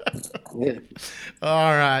 Yeah.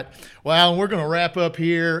 All right. Well, we're going to wrap up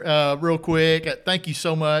here real quick. Thank you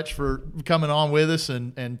so much for coming on with us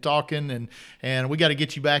and talking. And we got to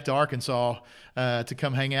get you back to Arkansas to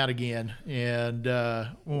come hang out again. And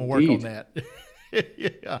we'll work on that.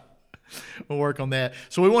 Yeah. We'll work on that.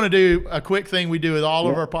 So we want to do a quick thing we do with all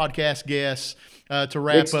of our podcast guests to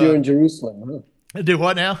wrap Next up. year in Jerusalem, huh? Do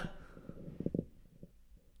what now?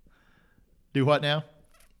 Do what now?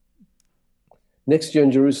 Next year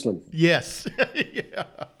in Jerusalem. Yes. Yeah.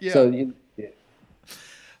 So,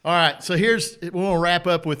 All right. So we'll wrap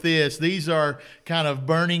up with this. These are kind of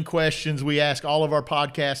burning questions we ask all of our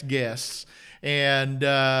podcast guests. And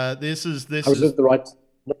this is. I reserve the right.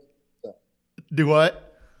 Do what?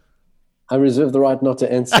 I reserve the right not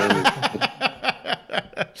to answer.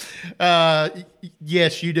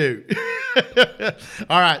 Yes, you do.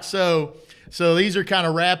 All right. So these are kind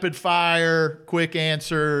of rapid fire, quick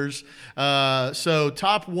answers. So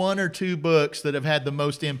top one or two books that have had the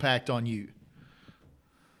most impact on you.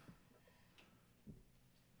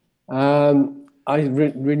 I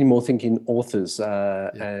really more thinking authors,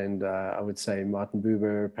 and I would say Martin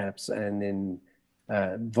Buber, perhaps, and then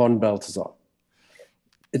von Balthasar.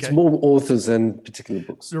 It's more authors than particular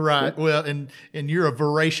books. Right. Yeah. Well, and you're a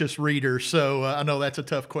voracious reader, so I know that's a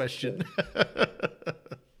tough question.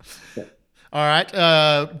 Yeah. All right.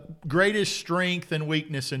 Greatest strength and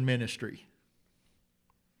weakness in ministry.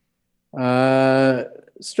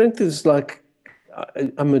 Strength is like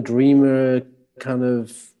I'm a dreamer, kind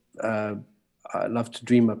of. I love to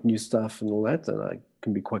dream up new stuff and all that, and I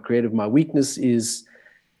can be quite creative. My weakness is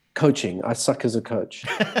coaching. I suck as a coach.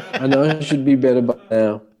 I know I should be better by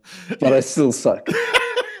now, but I still suck.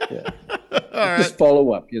 Yeah. Just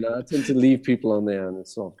follow up, I tend to leave people on there, and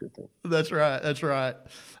it's not a good thing. That's right.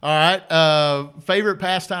 All right. Favorite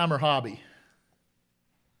pastime or hobby?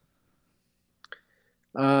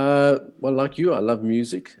 Well, like you, I love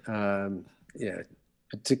music.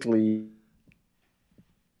 Particularly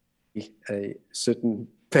a certain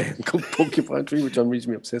band called Porcupine Tree, which I'm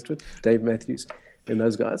reasonably obsessed with, Dave Matthews and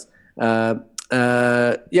those guys. And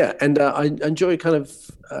I enjoy kind of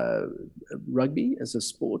rugby as a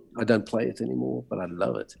sport. I don't play it anymore, but I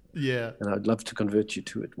love it. Yeah. And I'd love to convert you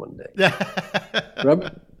to it one day.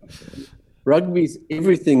 Rugby is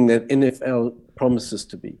everything that NFL promises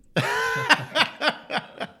to be.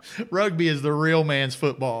 Rugby is the real man's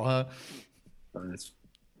football, huh? Oh, that's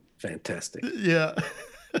fantastic. Yeah.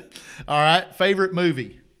 All right. Favorite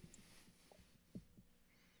movie?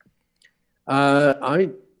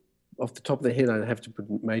 Off the top of the head, I'd have to put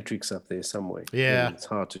Matrix up there somewhere. Yeah. It's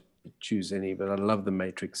hard to choose any, but I love the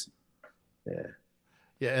Matrix. Yeah.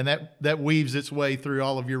 Yeah, and that weaves its way through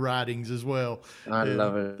all of your writings as well. I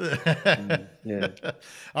love it. Yeah.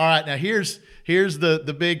 All right, now here's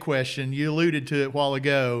the big question. You alluded to it a while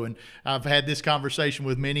ago, and I've had this conversation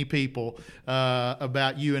with many people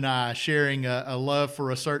about you and I sharing a love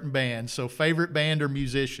for a certain band. So, favorite band or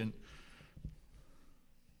musician?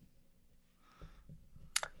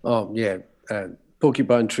 Oh yeah,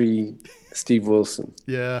 Porcupine Tree, Steve Wilson.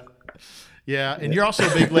 Yeah, and you're also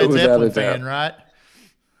a big Led Zeppelin fan, right?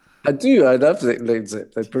 I do. I love Led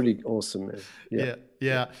Zeppelin. They're pretty awesome, man.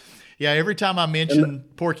 Yeah. Every time I mention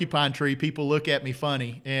Porcupine Tree, people look at me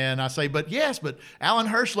funny, and I say, "But Alan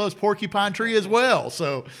Hirsch loves Porcupine Tree as well."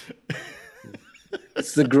 So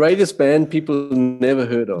it's the greatest band people never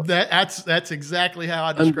heard of. That's exactly how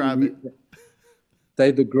I describe it.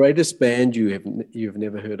 They're the greatest band you've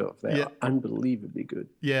never heard of. They are unbelievably good.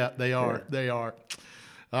 Yeah, they are. Yeah. They are.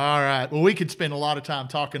 All right. Well, we could spend a lot of time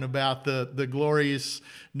talking about the glorious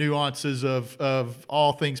nuances of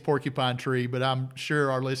all things Porcupine Tree, but I'm sure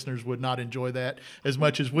our listeners would not enjoy that as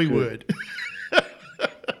much as we would.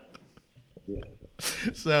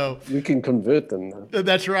 So we can convert them though.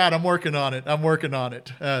 That's right. I'm working on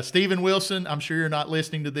it. Stephen Wilson, I'm sure you're not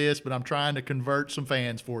listening to this, but I'm trying to convert some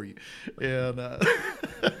fans for you. And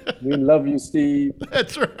we love you, Steve.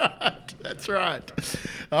 That's right.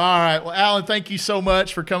 All right. Well, Alan, thank you so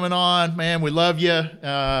much for coming on, man. We love you.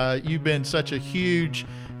 You've been such a huge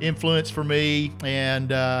influence for me,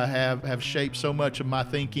 and have shaped so much of my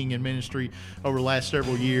thinking and ministry over the last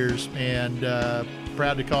several years, and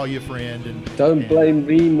proud to call you a friend. And don't blame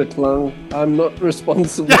me, McClung. I'm not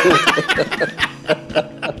responsible.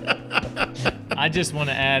 I just want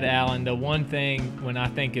to add, Alan, the one thing when I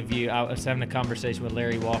think of you, I was having a conversation with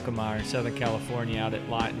Larry Walkemeyer in Southern California out at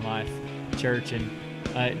Light and Life Church, and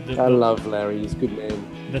I love Larry. He's a good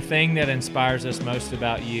man. The thing that inspires us most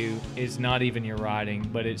about you is not even your writing,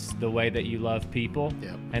 but it's the way that you love people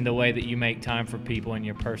and the way that you make time for people in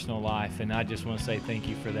your personal life. And I just want to say thank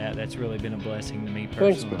you for that. That's really been a blessing to me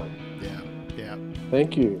personally. Thanks, man. Yeah.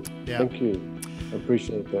 Thank you. Yeah. Thank you. I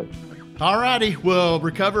appreciate that. All righty. Well,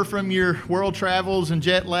 recover from your world travels and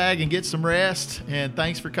jet lag and get some rest. And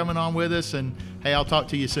thanks for coming on with us. And hey, I'll talk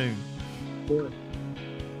to you soon. Yeah.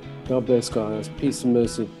 God bless, guys. Peace and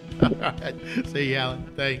mercy. All right. See you, Alan.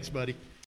 Thanks, buddy.